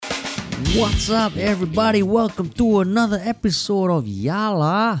What's up, everybody? Welcome to another episode of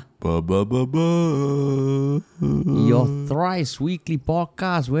Yala, your thrice weekly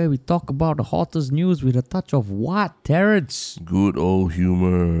podcast where we talk about the hottest news with a touch of what, Terrence? Good old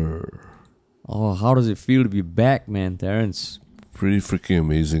humor. Oh, how does it feel to be back, man, Terrence? Pretty freaking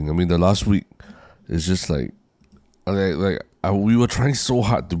amazing. I mean, the last week is just we were trying so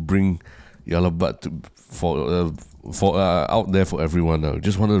hard to bring Yala Butt for out there for everyone. I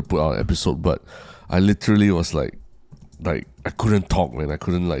just wanted to put out an episode, but I literally was like I couldn't talk, man. I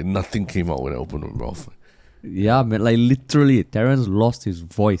couldn't, nothing came out when I opened my mouth. Yeah, man, literally, Terrence lost his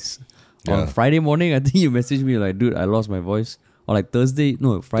voice. Yeah. On Friday morning, I think you messaged me dude, I lost my voice. Or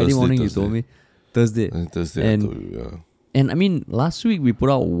Friday morning you told me. Thursday. Thursday, I told you, yeah. And I mean, last week we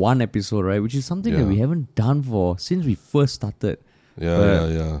put out one episode, right? Which is something that we haven't done since we first started.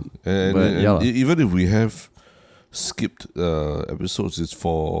 Yeah. And even if we have skipped episodes, it's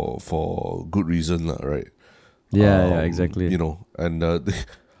for good reason, right? Yeah, exactly. And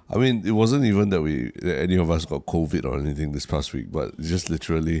I mean, it wasn't even that any of us got COVID or anything this past week, but just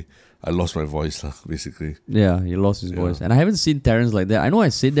literally, I lost my voice, basically. Yeah, he lost his voice. And I haven't seen Terrence like that. I know I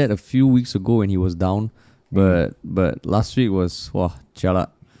said that a few weeks ago when he was down, but last week was, chala.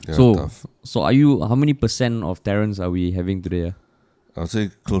 Yeah, tough. So how many % of Terrence are we having today? I'd say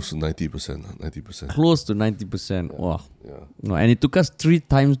close to 90%. 90%. Close to 90%. Wow. Yeah. No, and it took us three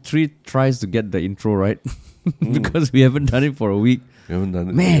tries to get the intro right. Because we haven't done it for a week. We haven't done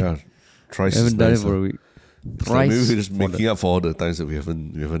it. Man, yeah. Thrice. We haven't done it for a week. Maybe we're just making up for all the times that we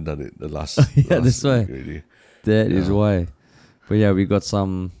haven't done it. The last. That's why. Already. That is why. But yeah, we got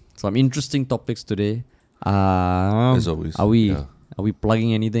some interesting topics today. As always. Are we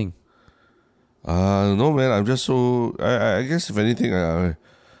plugging anything? No, man. I'm just so. I guess if anything, I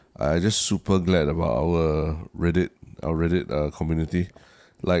just super glad about our Reddit community.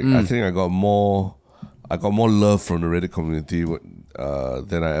 I think I got more love from the Reddit community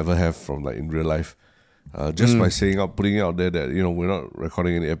than I ever have from in real life. Just by putting it out there that we're not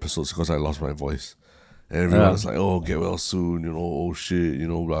recording any episodes because I lost my voice, and everyone's like, "Oh, get well soon," oh shit,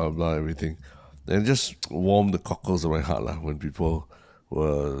 blah blah blah, everything, and it just warmed the cockles of my heart when people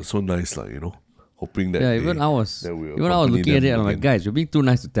were so nice, hoping that even I was looking at it, I'm like, guys, you're being too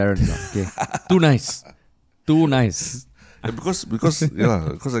nice to Terrence now, okay? too nice. Yeah,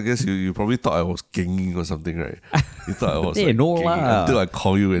 because I guess you probably thought I was ganging or something, right? You thought I was no lah. Until I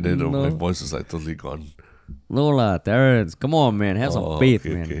call you and then my voice was totally gone. No lah, Terrence, come on, man, have some faith,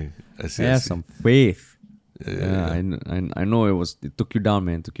 man. Okay. I see. Have some faith. Yeah. I know it took you down,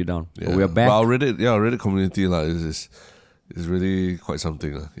 man. Yeah. But we are back. But our Reddit community is really quite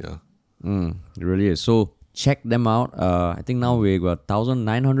something, yeah. It really is. So check them out. I think now we got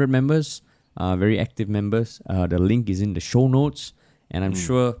 1,900 members. Very active members. The link is in the show notes, and I'm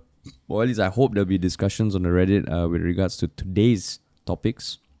sure, or at least I hope there'll be discussions on the Reddit with regards to today's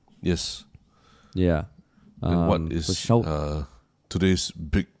topics. Yes. Yeah. And what is today's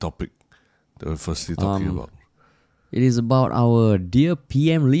big topic that we're firstly talking about? It is about our dear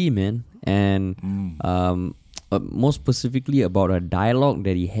PM Lee, man, and more specifically about a dialogue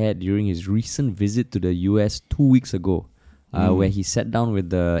that he had during his recent visit to the US 2 weeks ago. Where he sat down with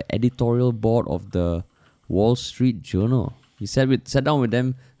the editorial board of the Wall Street Journal. He sat down with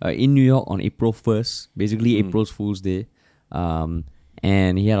them in New York on April 1st, basically April's Fool's Day. And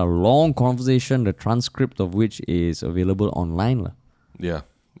he had a long conversation, the transcript of which is available online. Yeah.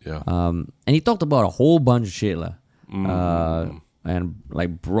 And he talked about a whole bunch of shit. And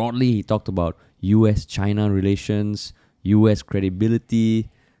broadly, he talked about US-China relations, US credibility,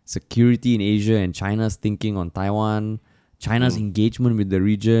 security in Asia and China's thinking on Taiwan, China's engagement with the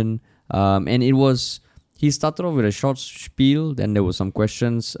region, and he started off with a short spiel, then there were some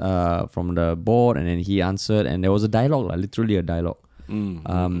questions from the board, and then he answered, and there was a dialogue, literally a dialogue.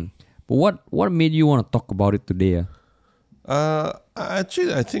 But what made you want to talk about it today?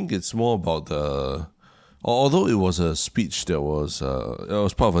 Actually, I think it's more about although it was a speech that was it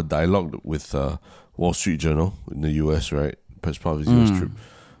was part of a dialogue with Wall Street Journal in the US, right? As part of his US trip.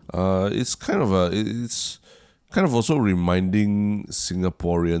 It's kind of also reminding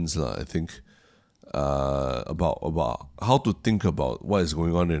Singaporeans, I think, about how to think about what is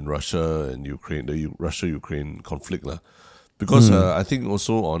going on in Russia and Ukraine, the Russia-Ukraine conflict, because I think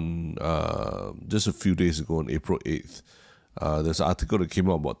also on just a few days ago, on April 8th, there's an article that came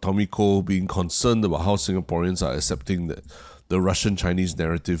out about Tommy Koh being concerned about how Singaporeans are accepting the Russian-Chinese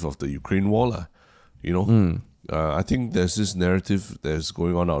narrative of the Ukraine war, I think there's this narrative that's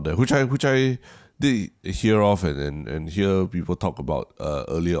going on out there, which I did hear of and hear people talk about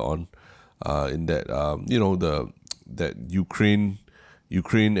earlier on, in that that Ukraine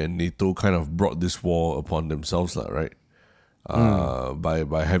Ukraine and NATO kind of brought this war upon themselves, right?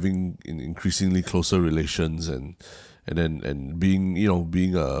 By having increasingly closer relations and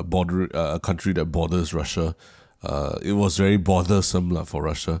being a country that borders Russia. It was very bothersome for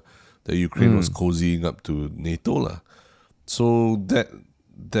Russia that Ukraine was cozying up to NATO So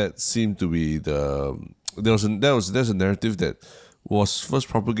that seemed to be there's a narrative that was first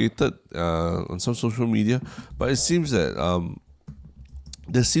propagated on some social media, but it seems that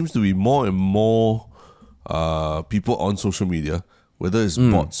there seems to be more and more people on social media, whether it's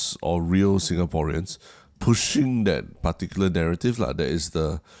bots or real Singaporeans, pushing that particular narrative that is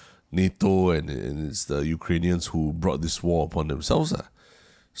the NATO and it's the Ukrainians who brought this war upon themselves.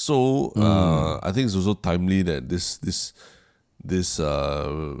 So I think it's also timely that this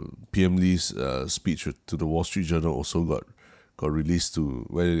PM Lee's speech to the Wall Street Journal also got released to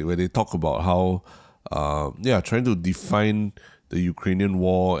where they talk about how trying to define the Ukrainian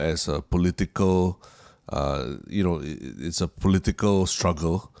war as a political it's a political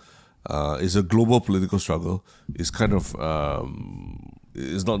struggle. It's a global political struggle. It's kind of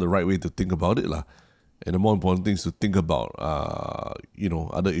it's not the right way to think about it And the more important thing is to think about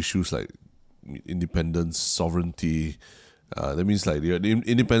other issues like independence, sovereignty. That means like the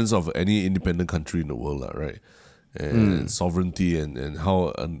independence of any independent country in the world, right? And sovereignty and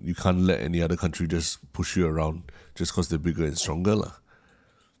how you can't let any other country just push you around just because they're bigger and stronger,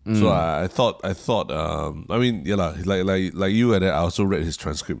 So I thought, like you and I also read his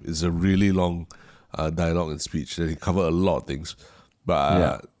transcript. It's a really long dialogue and speech that he covered a lot of things,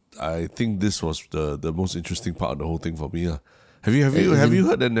 but I think this was the most interesting part of the whole thing for me. Have you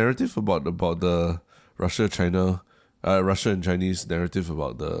heard that narrative about the Russia and Chinese narrative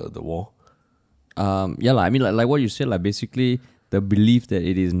about the war? Like what you said, basically the belief that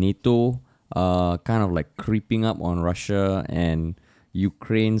it is NATO kind of like creeping up on Russia and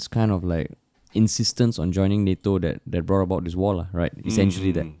Ukraine's kind of like insistence on joining NATO that brought about this war, right?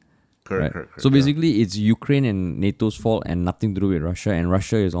 Essentially that. Correct. So basically it's Ukraine and NATO's fault and nothing to do with Russia, and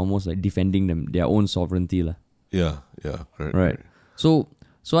Russia is almost like defending their own sovereignty. Yeah, correct. Right. So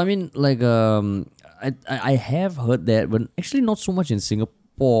I mean like I have heard that, but actually not so much in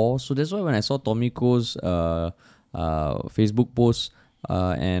Singapore. So that's why when I saw Tommy Koh's Facebook post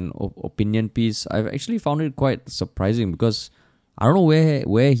and opinion piece, I've actually found it quite surprising because I don't know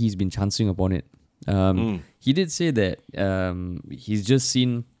where he's been chancing upon it. He did say that he's just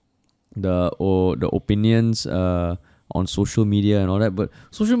seen the opinions on social media and all that. But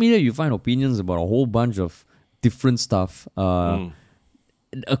social media, you find opinions about a whole bunch of different stuff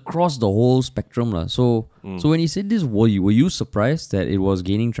across the whole spectrum. So when he said this, were you surprised that it was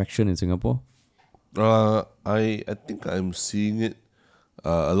gaining traction in Singapore? I think I'm seeing it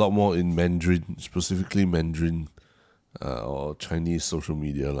a lot more in Mandarin, specifically Mandarin or Chinese social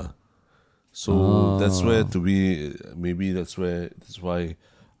media. So that's where, to me, maybe that's why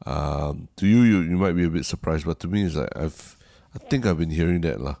to you might be a bit surprised, but to me it's like I think I've been hearing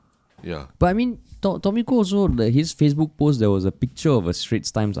that. Yeah. But I mean, Tommy Koh also, his Facebook post, there was a picture of a Straits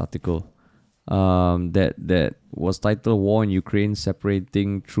Times article that was titled "War in Ukraine: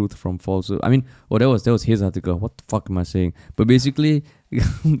 Separating Truth from Falsehood." I mean, that was his article. What the fuck am I saying? But basically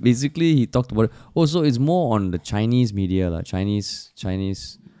he talked about it. Also, it's more on the Chinese media, Chinese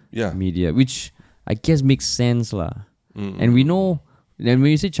media, which I guess makes sense, And we know. Then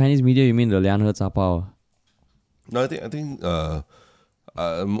when you say Chinese media, you mean the Lian He Zapao? No, I think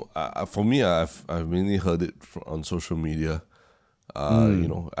for me, I've mainly heard it on social media.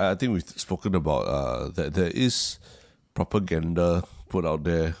 I think we've spoken about that there is propaganda put out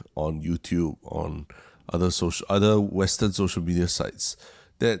there on YouTube, on other Western social media sites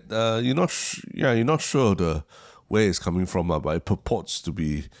that you're not sure of where it's coming from, but it purports to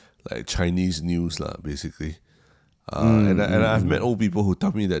be like Chinese news, basically. And I've met old people who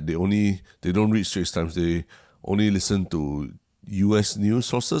tell me that they don't read Straits Times, they only listen to US news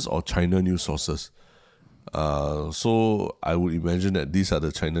sources or China news sources. So I would imagine that these are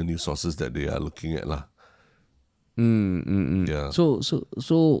the China news sources that they are looking at. Yeah. So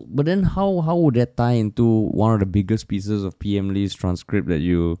but then how would that tie into one of the biggest pieces of PM Lee's transcript that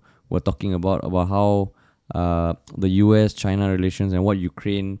you were talking about how the US-China relations and what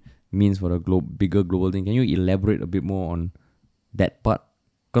Ukraine means for the bigger global thing? Can you elaborate a bit more on that part?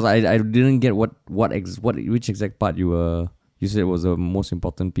 Because I didn't get which exact part you said was the most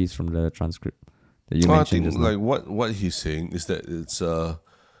important piece from the transcript that you mentioned. I think like what he's saying is that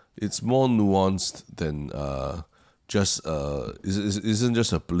it's more nuanced than isn't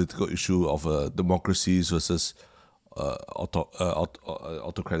just a political issue of democracies versus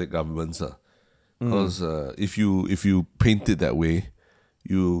autocratic governments. Because if you paint it that way,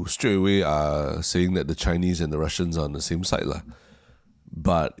 you straight away are saying that the Chinese and the Russians are on the same side lah.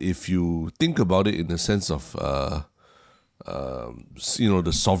 But if you think about it in the sense of the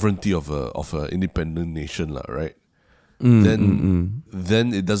sovereignty of a independent nation lah, right? Then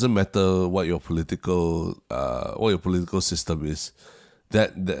it doesn't matter what your political system is.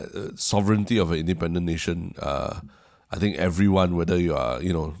 That the sovereignty of an independent nation, I think everyone, whether you are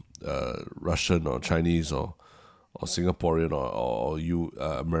Russian or Chinese or Singaporean or you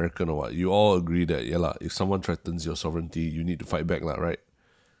American or what, you all agree that if someone threatens your sovereignty, you need to fight back lah, right?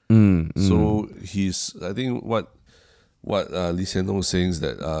 So I think what Lee Hsien Loong was saying is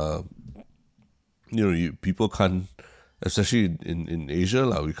that people can't, especially in Asia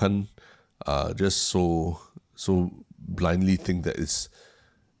lah, we can't just so blindly think that it's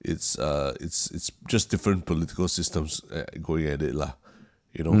just different political systems going at it lah.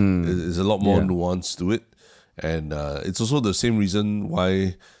 There's a lot more nuance to it, and it's also the same reason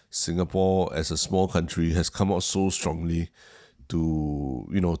why Singapore, as a small country, has come out so strongly to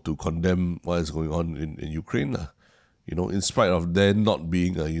condemn what is going on in Ukraine lah. In spite of there not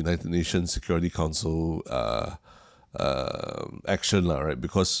being a United Nations Security Council action lah, right?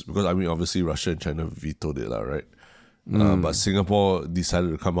 Because I mean, obviously Russia and China vetoed it lah, right? But Singapore decided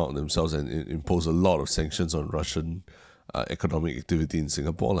to come out themselves and impose a lot of sanctions on Russian economic activity in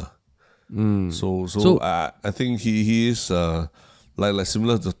Singapore lah. So I think he is like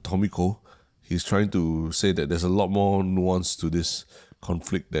similar to Tommy Koh. He's trying to say that there's a lot more nuance to this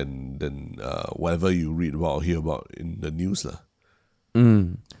conflict than whatever you read about or hear about in the news lah.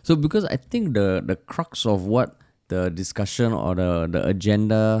 So because I think the crux of what the discussion or the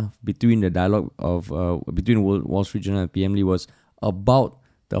agenda between the dialogue of between Wall Street Journal and PM Lee was about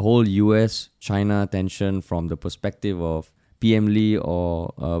the whole US-China tension from the perspective of PM Lee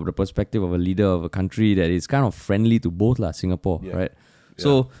or the perspective of a leader of a country that is kind of friendly to both lah, Singapore, right?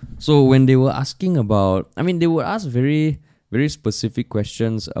 Yeah. So when they were asking about, I mean, they would ask very, very specific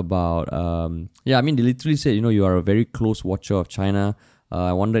questions about, I mean, they literally said, you are a very close watcher of China.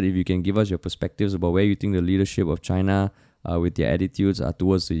 I wondered if you can give us your perspectives about where you think the leadership of China with their attitudes are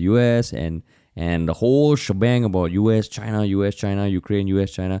towards the US and the whole shebang about US, China, Ukraine,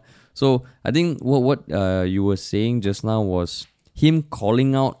 US, China. So I think what you were saying just now was him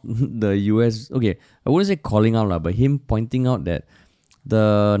calling out the US. Okay, I wouldn't say calling out, but him pointing out that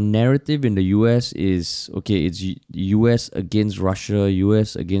the narrative in the US is, okay, it's US against Russia,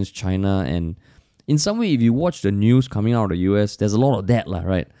 US against China, and in some way, if you watch the news coming out of the US, there's a lot of that,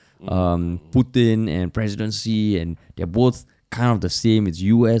 right? Putin and presidency, and they're both kind of the same. It's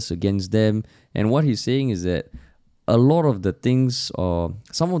US against them. And what he's saying is that a lot of the things or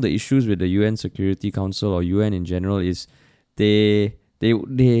some of the issues with the UN Security Council or UN in general is they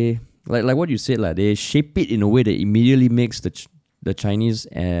like what you said, they shape it in a way that immediately makes the Chinese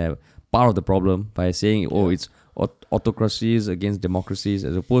part of the problem by saying, it's autocracies against democracies,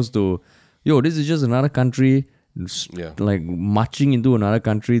 as opposed to, this is just another country, like marching into another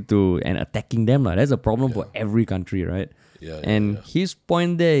country and attacking them. That's a problem for every country, right? His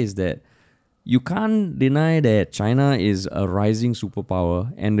point there is that you can't deny that China is a rising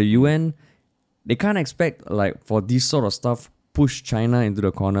superpower, and the UN, they can't expect for this sort of stuff push China into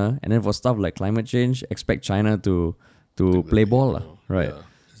the corner, and then for stuff like climate change, expect China to play ball, right? Yeah,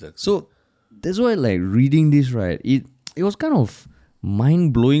 exactly. So that's why reading this, right, it was kind of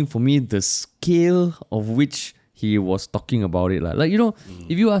mind-blowing for me, the scale of which he was talking about it.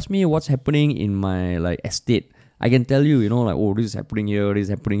 If you ask me what's happening in my estate, I can tell you, this is happening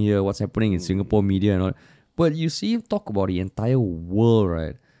here, what's happening in Singapore media and all. But you see him talk about the entire world,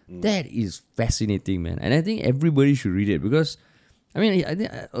 right? That is fascinating, man. And I think everybody should read it because, I mean,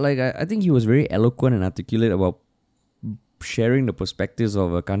 I think he was very eloquent and articulate about sharing the perspectives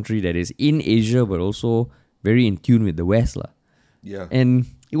of a country that is in Asia but also very in tune with the West, lah. Yeah. And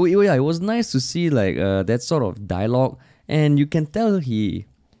it was nice to see that sort of dialogue, and you can tell he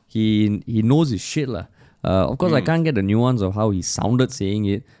knows his shit lah. Of course, I can't get the nuance of how he sounded saying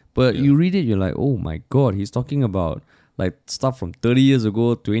it, but you read it, you're like, oh my god, he's talking about stuff from 30 years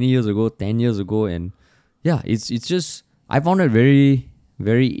ago, 20 years ago, 10 years ago, and it's just, I found it very,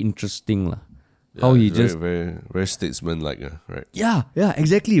 very interesting lah. How he just very, very statesman-like, right? Yeah,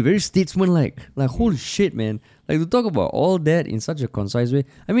 exactly. Very statesman-like. Holy shit, man. To talk about all that in such a concise way.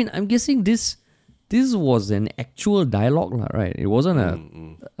 I mean, I'm guessing this was an actual dialogue, right? It wasn't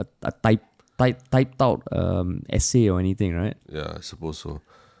a typed out essay or anything, right? Yeah, I suppose so.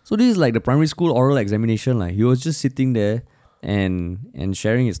 So this is the primary school oral examination. He was just sitting there and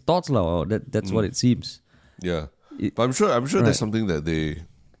sharing his thoughts, or that's what it seems. Yeah, but I'm sure there's something that they,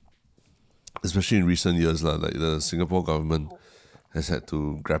 especially in recent years, the Singapore government has had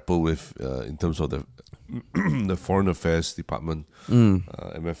to grapple with in terms of the the Foreign Affairs Department,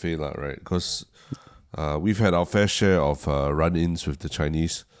 MFA lah, right? Because we've had our fair share of run-ins with the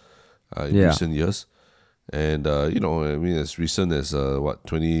Chinese in recent years. And, as recent as,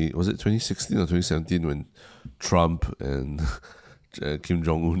 2016 or 2017 when Trump and Kim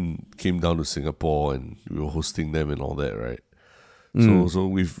Jong-un came down to Singapore and we were hosting them and all that, right? So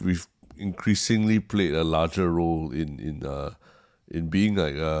we've increasingly played a larger role in being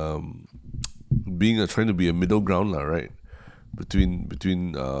like, trying to be a middle ground, right?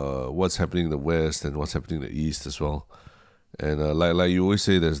 Between what's happening in the West and what's happening in the East as well. And like you always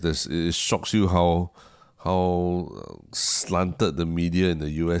say, it shocks you how slanted the media in the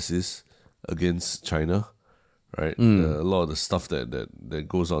US is against China, right? A lot of the stuff that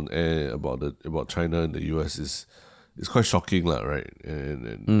goes on air about China in the US is quite shocking, right?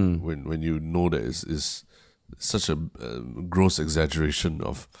 And when you know that it's such a gross exaggeration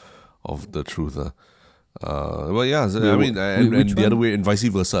of the truth, but yeah, I mean, and the other way, and vice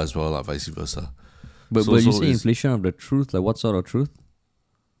versa as well, vice versa. But you say inflation of the truth, like what sort of truth?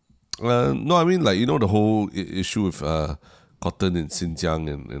 No, I mean, like, the whole issue with cotton in Xinjiang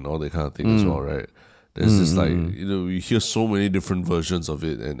and all that kind of thing as well, right? There's this we hear so many different versions of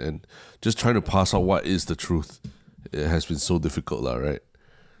it, and just trying to pass out what is the truth, it has been so difficult, right?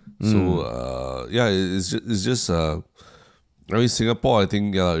 So it's just I mean, Singapore, I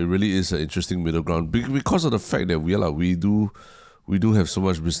think it really is an interesting middle ground because of the fact that we do have so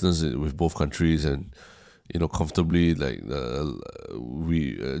much business with both countries, and comfortably, like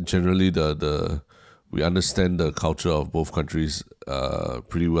we generally we understand the culture of both countries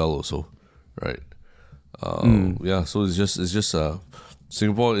pretty well also, right? Yeah, so it's just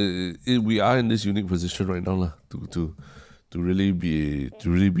Singapore. We are in this unique position right now, to really be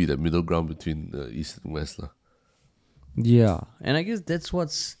that middle ground between the East and West, Yeah, and I guess that's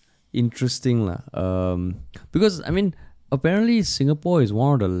what's interesting, because I mean, apparently Singapore is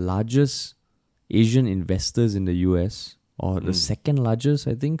one of the largest Asian investors in the US, or the second largest,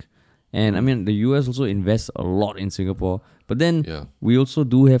 I think. And I mean, the US also invests a lot in Singapore. But then we also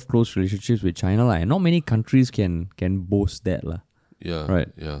do have close relationships with China, and not many countries can boast that. Yeah. Right.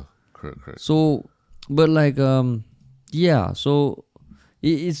 Yeah. Correct. So, but like, so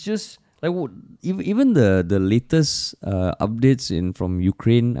it's just like even the latest updates from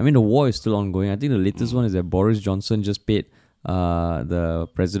Ukraine. I mean, the war is still ongoing. I think the latest one is that Boris Johnson just paid the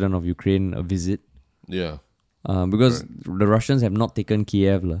president of Ukraine a visit. Yeah. Because the Russians have not taken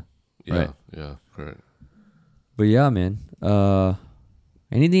Kiev, right? Yeah, correct. But yeah, man.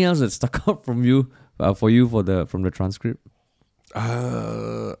 Anything else that stuck out from you from the transcript?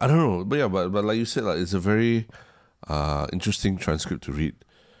 I don't know, but yeah, but like you said, it's a very interesting transcript to read,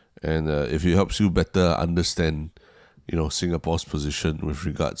 and if it helps you better understand, Singapore's position with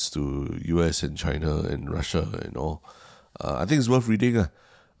regards to US and China and Russia and all, I think it's worth reading.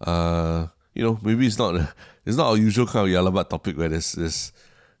 Maybe it's not our usual kind of yalabat topic where there's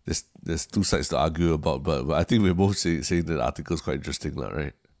two sides to argue about, but I think we're both saying that the article is quite interesting,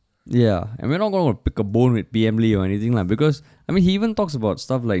 right? Yeah, and we're not going to pick a bone with PM Lee or anything, because I mean, he even talks about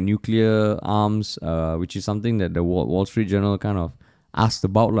stuff like nuclear arms, which is something that the Wall Street Journal kind of asked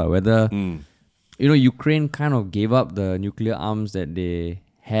about, whether Ukraine kind of gave up the nuclear arms that they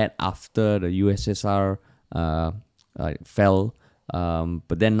had after the USSR fell,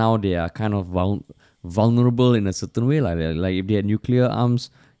 but then now they are kind of vulnerable in a certain way, like if they had nuclear arms,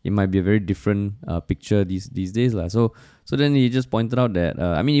 it might be a very different picture these days, So then he just pointed out that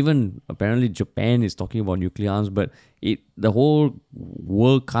I mean, even apparently Japan is talking about nuclear arms, but the whole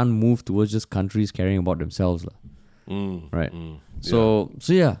world can't move towards just countries caring about themselves, right? So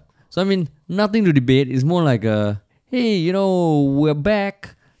yeah. So I mean, nothing to debate. It's more like hey, we're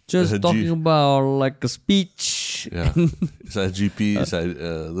back. Just talking about like a speech. Yeah, it's like GP. It's like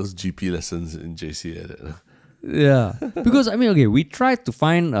those GP lessons in JC. Yeah, because I mean, okay, we tried to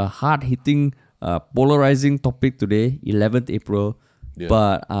find a hard-hitting, polarizing topic today, 11th April,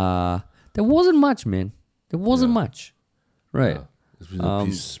 but there wasn't much, man. There wasn't much, right? Yeah. It's been a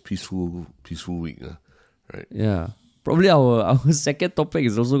peaceful week, right? Yeah, probably our second topic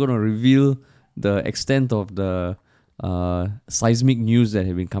is also going to reveal the extent of the seismic news that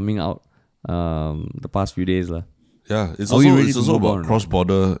have been coming out the past few days, Yeah, it's also about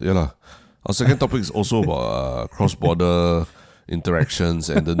cross-border, Our second topic is also about cross-border interactions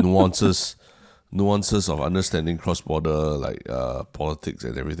and the nuances of understanding cross-border, like politics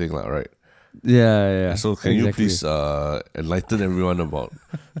and everything, right? Yeah. So can you please enlighten everyone about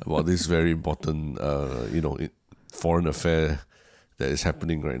this very important, foreign affair that is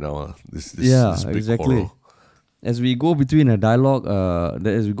happening right now? This big quarrel. as we go between a dialogue,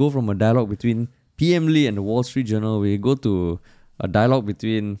 as we go from a dialogue between PM Lee and the Wall Street Journal, we go to a dialogue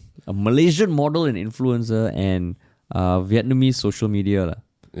between a Malaysian model and influencer and Vietnamese social media lah.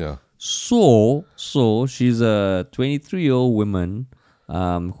 Yeah. So she's a 23-year-old woman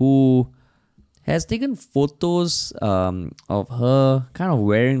who has taken photos of her kind of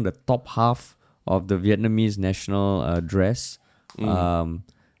wearing the top half of the Vietnamese national dress.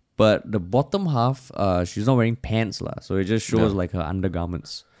 But the bottom half, she's not wearing pants lah. So it just shows like her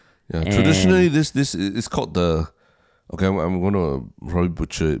undergarments. Yeah. And Traditionally, this is called the. Okay, I'm gonna probably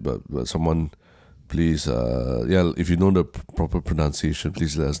butcher it, but someone, please, if you know the proper pronunciation,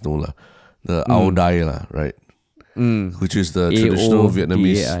 please let us know lah. The ao dai lah, right? Which is the traditional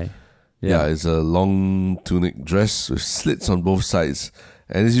Vietnamese. A-O-D-A-I. Yeah, it's a long tunic dress with slits on both sides,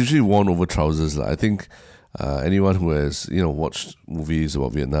 and it's usually worn over trousers lah. I think anyone who has watched movies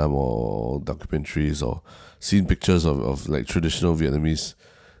about Vietnam or documentaries or seen pictures of like traditional Vietnamese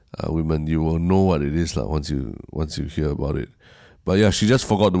women, you will know what it is like once you hear about it. But yeah, she just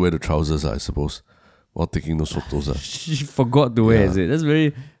forgot to wear the trousers, I suppose, while taking those photos. She forgot to wear, is it? That's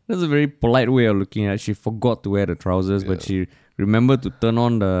a very polite way of looking at it. She forgot to wear the trousers, but she remembered to turn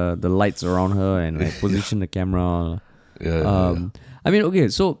on the lights around her and like position the camera. I mean, okay,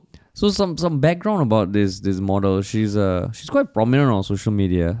 so some background about this model. She's quite prominent on social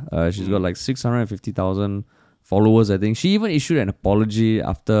media. She's got like 650,000 followers, I think. She even issued an apology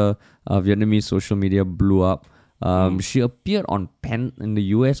after Vietnamese social media blew up. She appeared on in the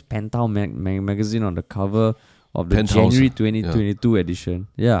US Penthouse magazine on the cover of the Penthouse, January 2022 edition.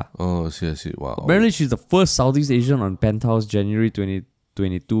 Yeah. Oh, I see. Wow. Apparently, she's the first Southeast Asian on Penthouse January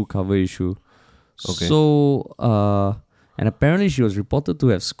 2022 cover issue. Okay. So, and apparently she was reported to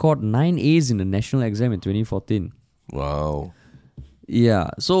have scored 9 A's in the national exam in 2014. Wow. Yeah.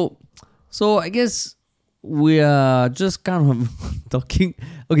 So I guess we are just kind of talking.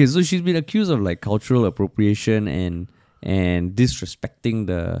 Okay, so she's been accused of like cultural appropriation and disrespecting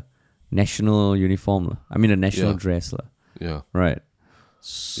the national uniform. I mean the national dress. Yeah. Right.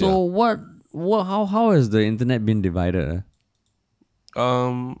 So what how has the internet been divided?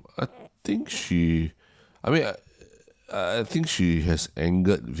 I think I think she has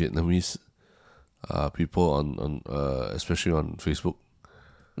angered Vietnamese people on especially on Facebook.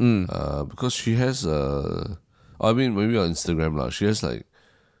 Because she has maybe on Instagram lah. She has like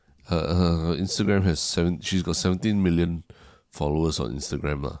her Instagram has she's got 17 million followers on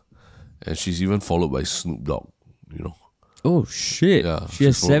Instagram lah, and she's even followed by Snoop Dogg. Oh shit! Yeah, she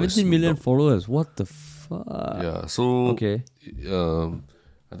has she's followed by 17 million Snoop Dogg. followers. What the fuck? Yeah, so Okay.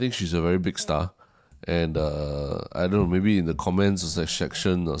 I think she's a very big star, and I don't know, maybe in the comments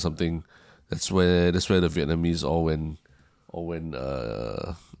section or something, that's where the Vietnamese all went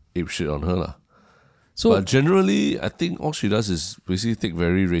ape shit on her lah. But generally, I think all she does is basically take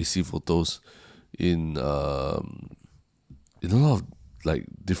very racy photos in a lot of like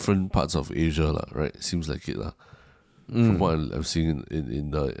different parts of Asia lah, right? It seems like it lah. From what I'm seeing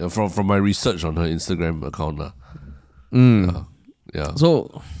in the from my research on her Instagram account lah. Yeah.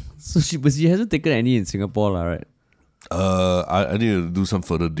 So she hasn't taken any in Singapore lah, right? I need to do some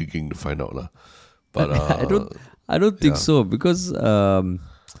further digging to find out lah. But I don't think so, because I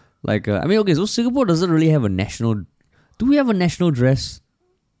mean, okay, so Singapore doesn't really have a national. Do we have a national dress?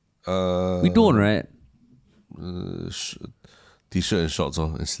 We don't, right? T-shirt and shorts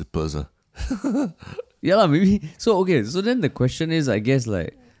and slippers. Yeah, lah, maybe. So okay, so then the question is, I guess,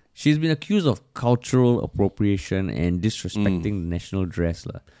 like, she's been accused of cultural appropriation and disrespecting the national dress,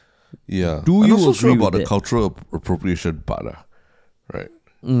 lah. Yeah. Do I'm you not so sure agree about with the that? cultural appropriation part, right?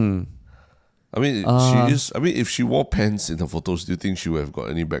 I mean, she is. I mean, if she wore pants in her photos, do you think she would have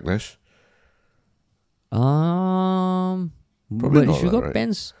got any backlash? Probably Probably but not if you lah, got right?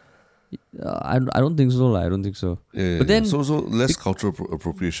 pants, I don't think so, lah. I don't think so. Yeah, But then so less cultural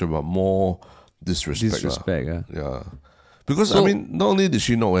appropriation, but more disrespect. disrespect, Yeah, because I So- mean, not only did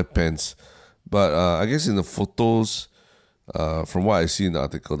she not wear pants, but I guess in the photos, from what I see in the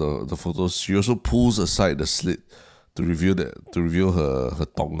article, the photos, she also pulls aside the slit to reveal her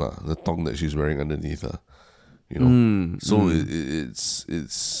thong, the thong that she's wearing underneath her. So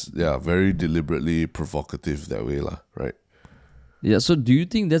it's very deliberately provocative that way, right? Yeah, so do you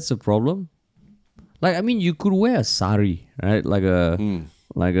think that's a problem? Like, I mean, you could wear a sari, right? Like a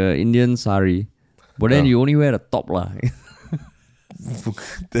Indian sari, but then you only wear the top, lah.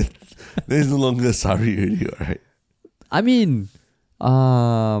 There's no longer a sari already, right? I mean,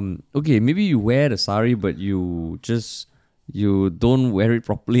 okay, maybe you wear the sari, but you don't wear it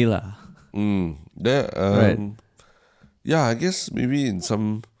properly, lah. Right. Yeah, I guess maybe in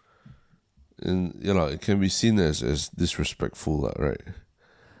some and it can be seen as disrespectful, lah, right?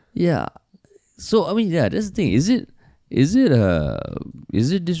 Yeah. So I mean, yeah, that's the thing. Is it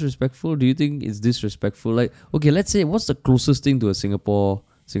disrespectful? Do you think it's disrespectful? Like, okay, let's say what's the closest thing to a Singapore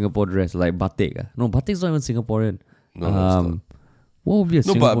dress? Like batik. No, batik's not even Singaporean. No, it's not. What would be a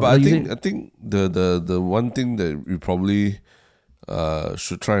No, Singapore? but I think the one thing that we probably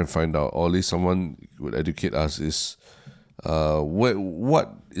should try and find out, or at least someone would educate us, is what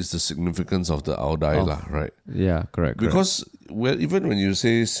is the significance of the Audai lah, right? Yeah, correct. Because even when you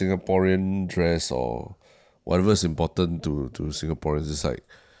say Singaporean dress or whatever is important to Singaporeans, it's like,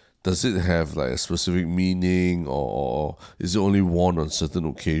 does it have like a specific meaning, or is it only worn on certain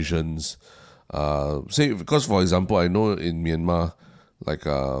occasions? Say, because for example, I know in Myanmar, like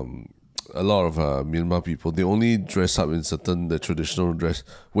a lot of Myanmar people, they only dress up in the traditional dress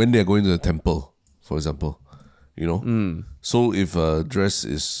when they're going to the temple, for example. So if a dress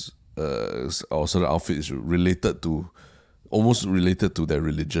is or sort of outfit is almost related to their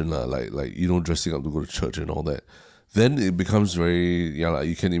religion, like dressing up to go to church and all that, then it becomes very like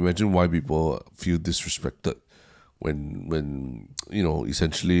you can imagine why people feel disrespected when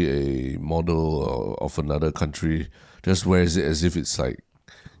essentially a model of another country just wears it as if it's like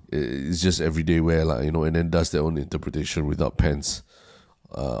it's just everyday wear, and then does their own interpretation without pants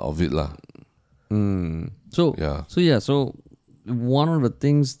of it lah. So one of the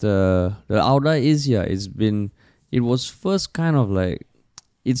things the Audai is, it was first kind of like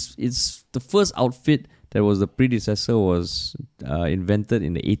it's the first outfit that was the predecessor was invented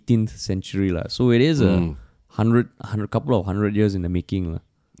in the 18th century lah. So it is a couple of hundred years in the making lah.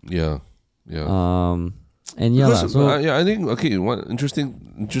 Yeah. And yeah, because, so I think what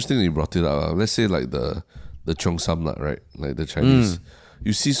interesting you brought it up. Let's say like the Cheongsam lah, right? Like the Chinese,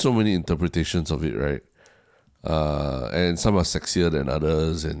 you see so many interpretations of it, right? And some are sexier than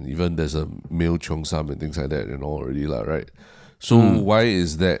others, and even there's a male Cheongsam and things like that, already lah, right? So why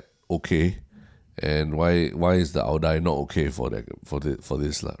is that okay, and why is the Audai not okay for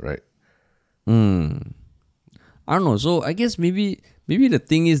this lah, right? I don't know. So I guess maybe the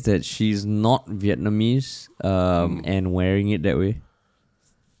thing is that she's not Vietnamese and wearing it that way.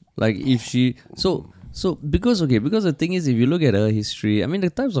 Like if she because the thing is, if you look at her history, I mean the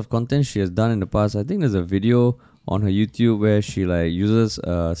types of content she has done in the past, I think there's a video on her YouTube where she like uses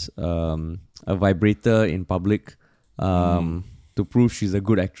a vibrator in public to prove she's a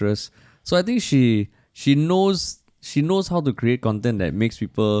good actress. So I think she knows how to create content that makes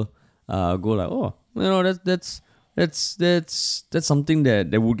people go like, oh, that's something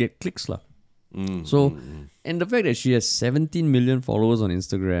that would get clicks lah. So, and the fact that she has 17 million followers on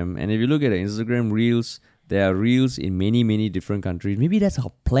Instagram, and if you look at her Instagram reels, there are reels in many, many different countries. Maybe that's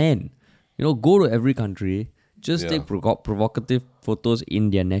her plan. Go to every country, just take provocative photos in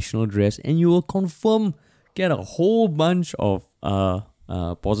their national dress, and you will confirm get a whole bunch of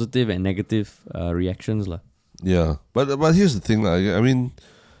positive and negative reactions lah. Yeah, but here's the thing lah. I mean,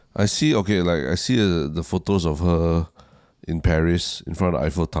 I see the photos of her in Paris in front of the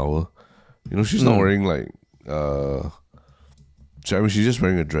Eiffel Tower. She's not wearing like she's just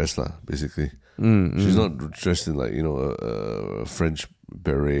wearing a dress lah, basically. She's not dressed in like a French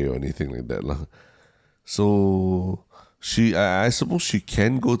beret or anything like that lah. So I suppose she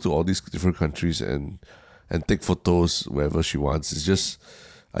can go to all these different countries and take photos wherever she wants. It's just,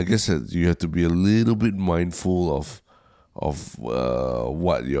 I guess that you have to be a little bit mindful of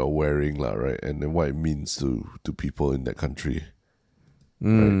what you're wearing lah, right? And then what it means to people in that country.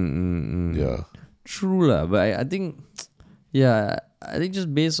 Right? Yeah. True lah, but I think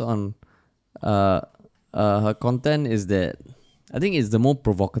just based on her content is that I think it's the more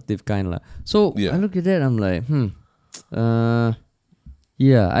provocative kind lah. So I look at that, I'm like,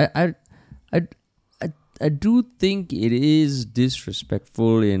 I do think it is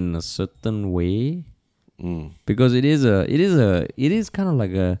disrespectful in a certain way. Because it is kind of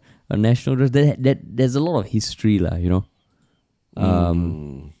like a national dress that there's a lot of history lah,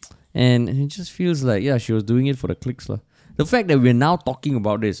 and it just feels like she was doing it for the clicks lah. The fact that we're now talking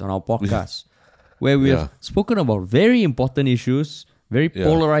about this on our podcast, where we have spoken about very important issues, very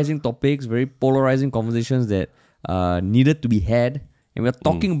polarizing topics, very polarizing conversations that needed to be had, and we're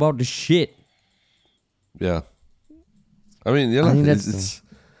talking about the shit. Yeah, I mean, I think it's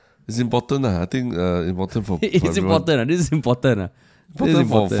important. I think important for it's everyone. important. This is important. Important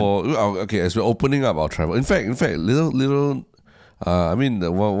for as we're opening up our travel. In fact, little. I mean,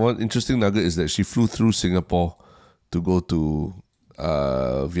 one interesting nugget is that she flew through Singapore to go to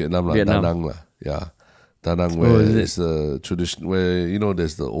Vietnam. Da Nang lah. Yeah, Da Nang, where it's the tradition, where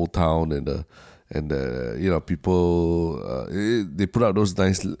there's the old town and and people they put out those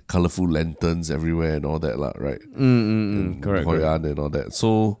nice colorful lanterns everywhere and all that lah, right? Correct. Hoi An and all that.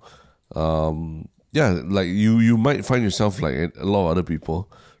 So like you might find yourself like a lot of other people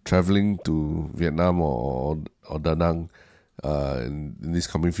traveling to Vietnam or Da Nang in these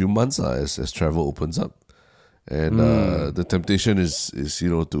coming few months as travel opens up. And the temptation is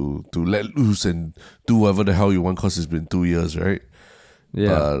to let loose and do whatever the hell you want, because it's been 2 years, right?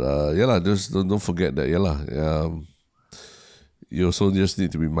 Yeah. But just don't forget that you also just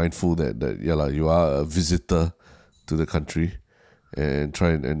need to be mindful that you are a visitor to the country, and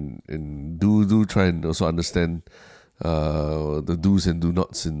try and do try and also understand the do's and do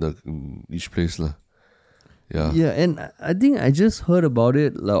nots in each place lah. Yeah, and I think I just heard about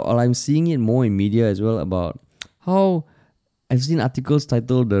it, or I'm seeing it more in media as well, about how I've seen articles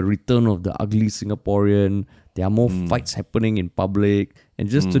titled "The Return of the Ugly Singaporean." There are more fights happening in public. And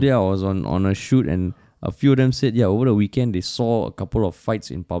just today I was on a shoot, and a few of them said, over the weekend they saw a couple of fights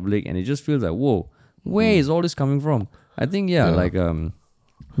in public, and it just feels like, whoa, where is all this coming from? I think, like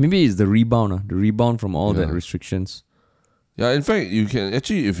maybe it's the rebound from all that restrictions. Yeah, in fact, you can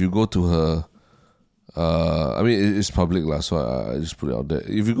actually, if you go to her, I mean, it's public lah, so I just put it out there.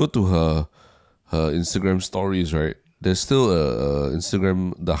 If you go to her Instagram stories, right, there's still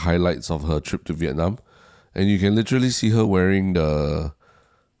Instagram, the highlights of her trip to Vietnam, and you can literally see her wearing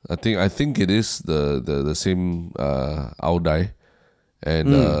I think it is the same ao dai,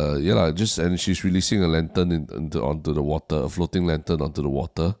 and and she's releasing a lantern onto the water, a floating lantern onto the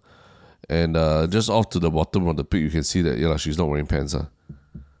water, and just off to the bottom of the pic you can see that she's not wearing pants.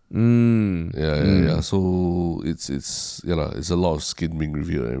 So it's a lot of skin being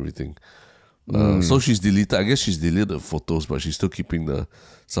revealed and everything. So she's deleted. I guess she's deleted the photos, but she's still keeping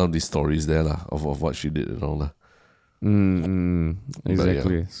some of these stories there lah, of what she did and all that.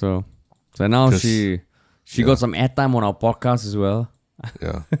 Exactly. So now she got some airtime on our podcast as well.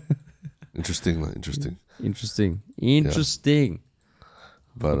 Yeah. Interesting.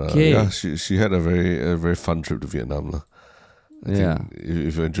 But okay. She had a very fun trip to Vietnam lah. I think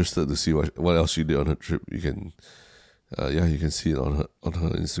if you're interested to see what else she did on her trip, you can you can see it on her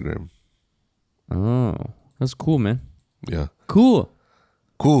Instagram. Oh, that's cool, man. Yeah. Cool.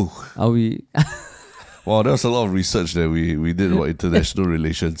 Are we? Wow, there was a lot of research that we did about international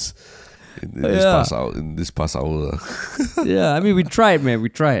relations in this past hour. Yeah, I mean, we tried, man. We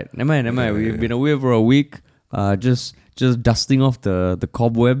tried. Never mind. We've been away for a week. Just dusting off the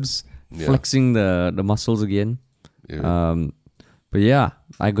cobwebs, flexing the muscles again. Yeah. But yeah,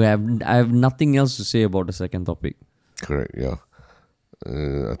 I have nothing else to say about the second topic. Correct. Yeah.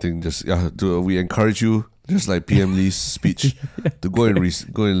 I think we encourage you, just like PM Lee's speech, to go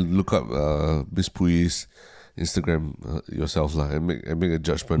and look up Miss Pui Yi's Instagram yourself lah, and make a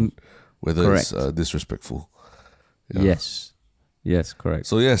judgment whether it's disrespectful. Yeah. Yes, correct.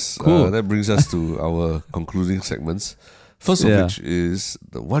 So cool. That brings us to our concluding segments. First of which is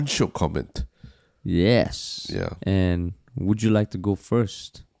the one short comment. Yes. Yeah. And would you like to go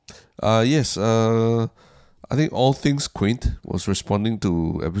first? Yes. I think All Things Quaint was responding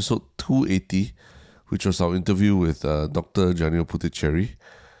to episode 280, which was our interview with Dr. Janio Putticherry.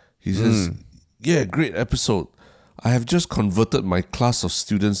 He says, great episode. I have just converted my class of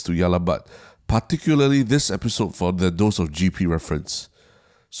students to Yalabat, particularly this episode for the dose of GP reference.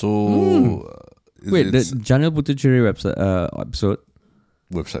 So... Wait, the Janio Putticherry episode?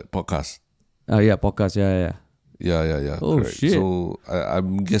 Website, podcast. Podcast, yeah. Yeah. Oh, correct. shit. So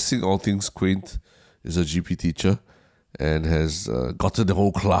I'm guessing All Things Quaint is a GP teacher and has gotten the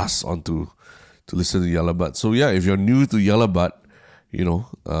whole class onto to listen to Yalabat. So if you're new to Yalabat,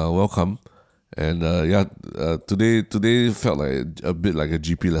 welcome. And today felt like a bit like a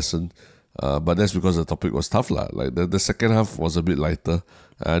GP lesson, but that's because the topic was tough lah. Like the second half was a bit lighter,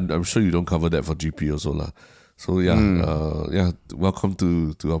 and I'm sure you don't cover that for GP also lah. So welcome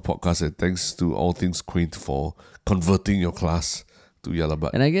to our podcast, and thanks to All Things Quaint for converting your class to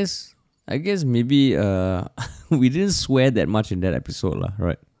Yalabat. And I guess maybe we didn't swear that much in that episode lah,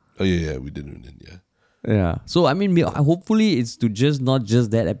 right? Oh yeah, we didn't. Yeah. So I mean, hopefully it's to not just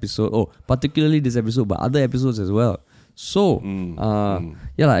that episode. Oh, particularly this episode, but other episodes as well. So I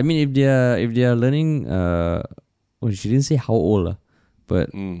mean, if they are learning, she didn't say how old lah, but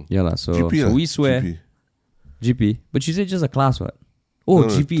So GP, so we swear GP, but she said just a class, what? Oh,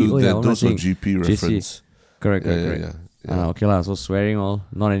 GP. Those are GP reference. Correct. Okay lah. So swearing all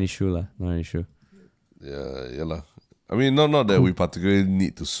not an issue lah. Not an issue. Yeah lah. I mean, not that we particularly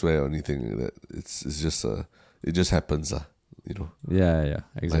need to swear or anything. That it's just it just happens lah. Yeah.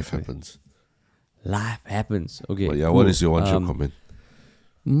 Exactly. Life happens. Okay. But cool. What is your one short comment?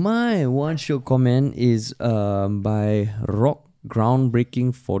 My one show comment is by Rock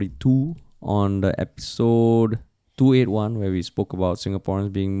Groundbreaking 42 on the episode 281 where we spoke about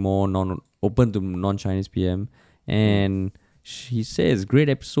Singaporeans being more open to non-Chinese PM. And she says, great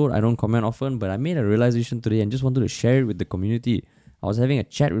episode. I don't comment often, but I made a realization today and just wanted to share it with the community. I was having a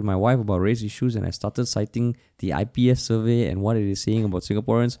chat with my wife about race issues and I started citing the IPS survey and what it is saying about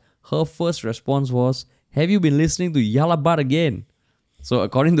Singaporeans. Her first response was, have you been listening to Yalabat again? So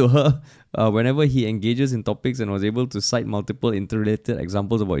according to her, whenever he engages in topics and was able to cite multiple interrelated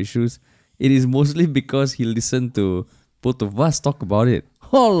examples about issues, it is mostly because he listened to both of us talk about it.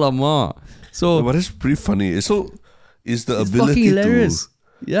 Oh, lama. So, but it's pretty funny. So, is the it's ability fucking hilarious.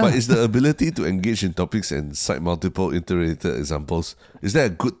 Yeah. But is the ability to engage in topics and cite multiple interrelated examples, is that a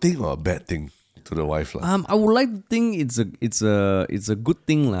good thing or a bad thing to the wife? I would like to think it's a good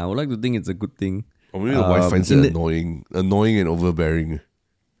thing. I would like to think it's a good thing. Or maybe the wife finds it annoying and overbearing.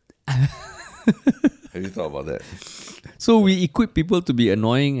 Have you thought about that? So we equip people to be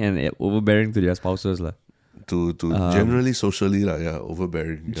annoying and overbearing to their spouses. To generally socially,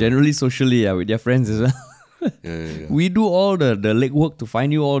 overbearing. Yeah. Generally socially, with their friends as well. Yeah. We do all the legwork to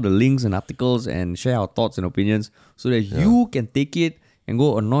find you all the links and articles and share our thoughts and opinions so that you can take it and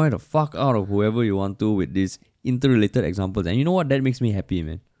go annoy the fuck out of whoever you want to with these interrelated examples. And you know what? That makes me happy,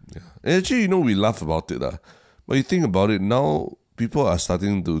 man. Yeah. And actually, we laugh about it. But you think about it, now people are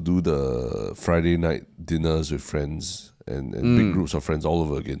starting to do the Friday night dinners with friends and big groups of friends all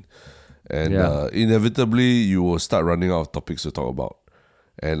over again. And inevitably, you will start running out of topics to talk about.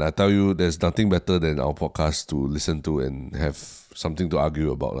 And I tell you, there's nothing better than our podcast to listen to and have something to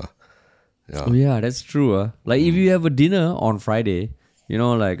argue about. Yeah. Oh, yeah, that's true. Like if you have a dinner on Friday,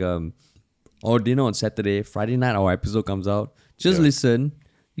 or dinner on Saturday, Friday night our episode comes out, just listen,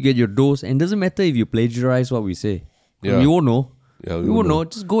 you get your dose, and it doesn't matter if you plagiarize what we say. Yeah. We won't know. Yeah, we won't know.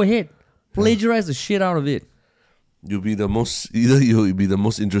 Just go ahead. Plagiarize the shit out of it. You'll be the most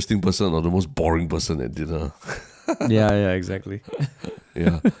interesting person or the most boring person at dinner. yeah, exactly.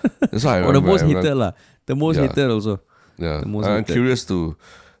 Yeah. That's why or the most hated lah. The most hated also. Yeah. I'm curious to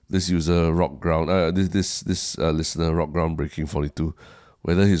this user this listener Rock Groundbreaking 42,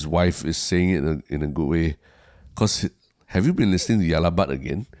 whether his wife is saying it in a good way. Cause have you been listening to Yalabat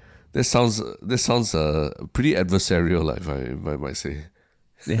again? That sounds pretty adversarial, if I might say.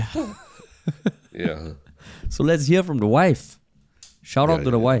 Yeah. Yeah. So let's hear from the wife. Shout out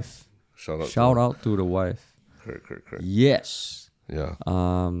to the wife. Shout out to the wife. Correct. Yes. Yeah.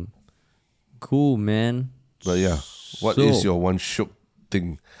 Cool, man. But yeah, what is your one shook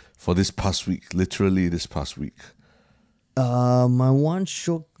thing for this past week? Literally this past week. My one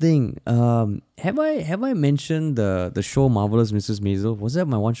shook thing. Have I mentioned the show Marvelous Mrs. Maisel? Was that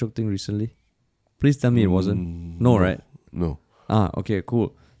my one shook thing recently? Please tell me it wasn't. No, right? No. Okay,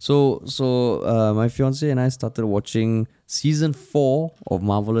 cool. So my fiance and I started watching season 4 of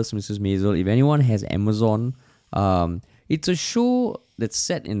Marvelous Mrs. Maisel. If anyone has Amazon, it's a show that's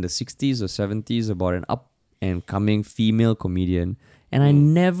set in the 60s or 70s about an up and coming female comedian. And I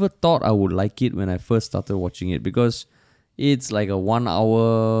never thought I would like it when I first started watching it because it's like a 1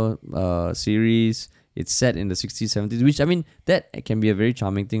 hour series. It's set in the 60s, 70s, which I mean, that can be a very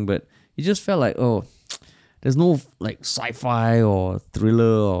charming thing, but it just felt like, there's no like sci-fi or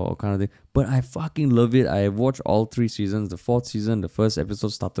thriller or kind of thing. But I fucking love it. I watched all 3 seasons. The 4th season, the first episode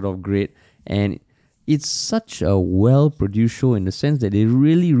started off great. And it's such a well-produced show in the sense that they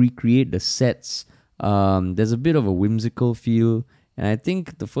really recreate the sets. There's a bit of a whimsical feel. And I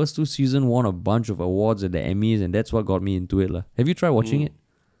think the first 2 seasons won a bunch of awards at the Emmys. And that's what got me into it. Have you tried watching it?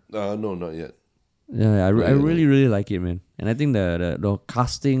 No, not yet. Yeah, I really, really like it, man. And I think the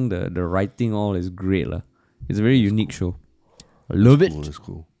casting, the writing, all is great. It's a very unique show. I love it. That's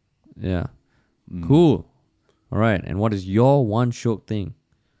cool. Yeah. Cool. All right. And what is your one shock thing?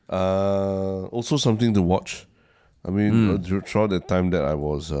 Also something to watch. I mean, throughout the time that I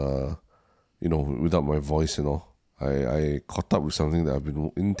was, without my voice and all, I caught up with something that I've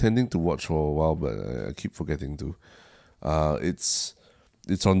been intending to watch for a while, but I keep forgetting to. It's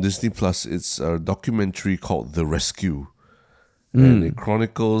on Disney Plus. It's a documentary called The Rescue, and it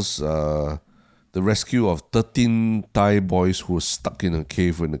chronicles the rescue of 13 Thai boys who were stuck in a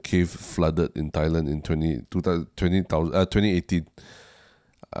cave when the cave flooded in Thailand in 2018.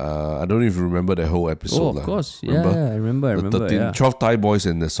 I don't know if you remember that whole episode. Oh, of course. Remember? Yeah, I remember. 12 Thai boys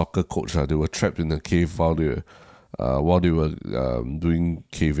and the soccer coach, they were trapped in a cave while they were doing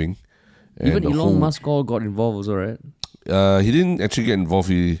caving. And even Elon Musk all got involved also, right? He didn't actually get involved.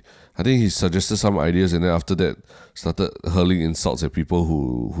 I think he suggested some ideas and then after that started hurling insults at people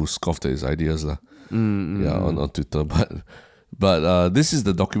who scoffed at his ideas on Twitter. But this is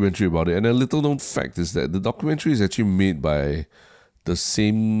the documentary about it. And a little known fact is that the documentary is actually made by the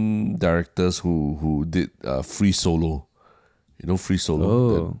same directors who did Free Solo. You know Free Solo?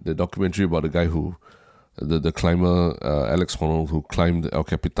 Oh. The documentary about the guy who, the climber, Alex Honnold, who climbed El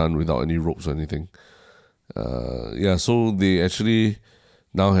Capitan without any ropes or anything. So they actually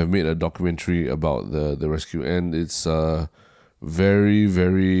now have made a documentary about the rescue, and it's very,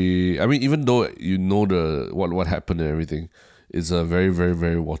 very. I mean, even though you know what happened and everything, it's a very, very,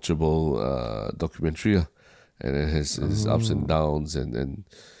 very watchable documentary, and it has its ups and downs, and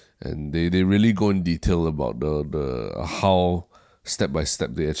they really go in detail about the how step by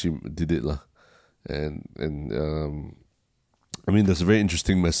step they actually did it, lah. And I mean, there's a very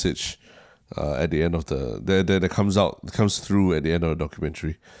interesting message at the end of that comes through at the end of the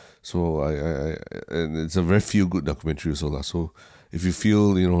documentary. So and it's a very feel good documentary also, lah. So if you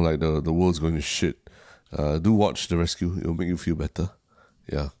feel like the world's going to shit, do watch The Rescue. It'll make you feel better.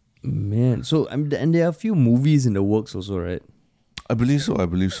 Yeah. Man, so and there are a few movies in the works also, right? I believe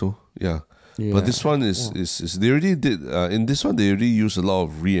so. Yeah. But this one is they already did in this one they already use a lot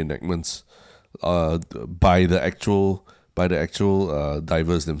of reenactments by the actual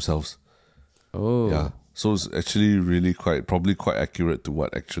divers themselves. Oh. Yeah. So it's actually really probably quite accurate to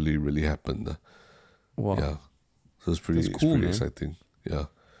what actually really happened. Wow. Yeah. So it's pretty cool, man. exciting. Yeah.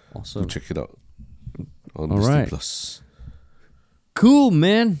 Awesome. Go check it out on All Disney right. Plus. Cool,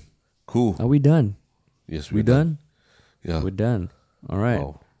 man. Cool. Are we done? Yes, We done? Yeah. We're done. All right.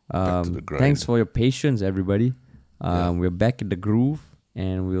 Wow. Back to the grind. Thanks for your patience, everybody. We're back in the groove,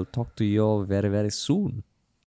 and we'll talk to you all very, very soon.